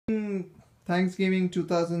Thanksgiving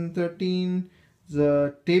 2013.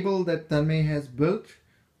 The table that Tanmay has built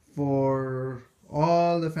for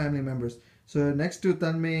all the family members. So next to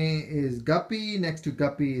Tanmay is Guppy, next to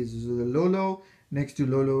Guppy is Lolo, next to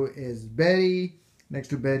Lolo is Berry, next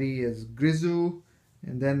to Berry is Grizu,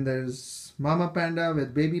 and then there's Mama Panda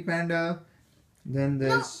with Baby Panda. Then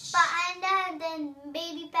there's Panda, then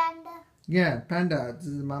Baby Panda. Yeah, Panda. This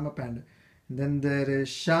is Mama Panda. And then there is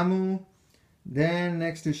Shamu. Then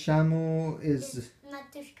next to Shamu is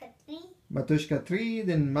Matushka 3. Matushka 3.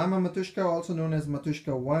 Then Mama Matushka, also known as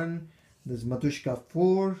Matushka 1. There's Matushka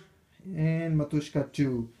 4 and Matushka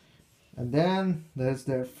 2. And then there's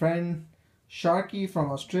their friend Sharky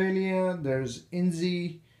from Australia. There's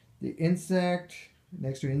Inzi, the insect.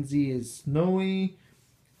 Next to Inzi is Snowy.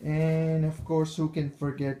 And of course, who can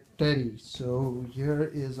forget Teddy? So here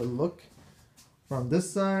is a look from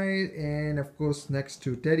this side. And of course, next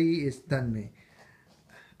to Teddy is Tanmay.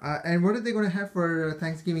 And what are they going to have for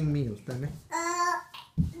Thanksgiving meal, Tanmay?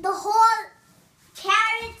 The whole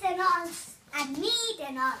carrots and all, and meat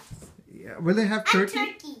and all. Yeah, will they have turkey? And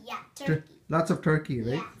turkey, yeah, turkey. Lots of turkey,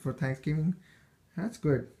 right? Yeah. For Thanksgiving. That's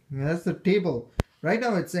good. Yeah, that's the table. Right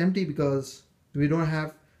now it's empty because we don't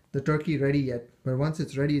have the turkey ready yet. But once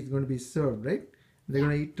it's ready, it's going to be served, right? They're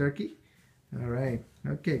going to eat turkey. All right.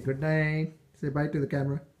 Okay. Good night. Say bye to the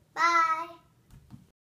camera.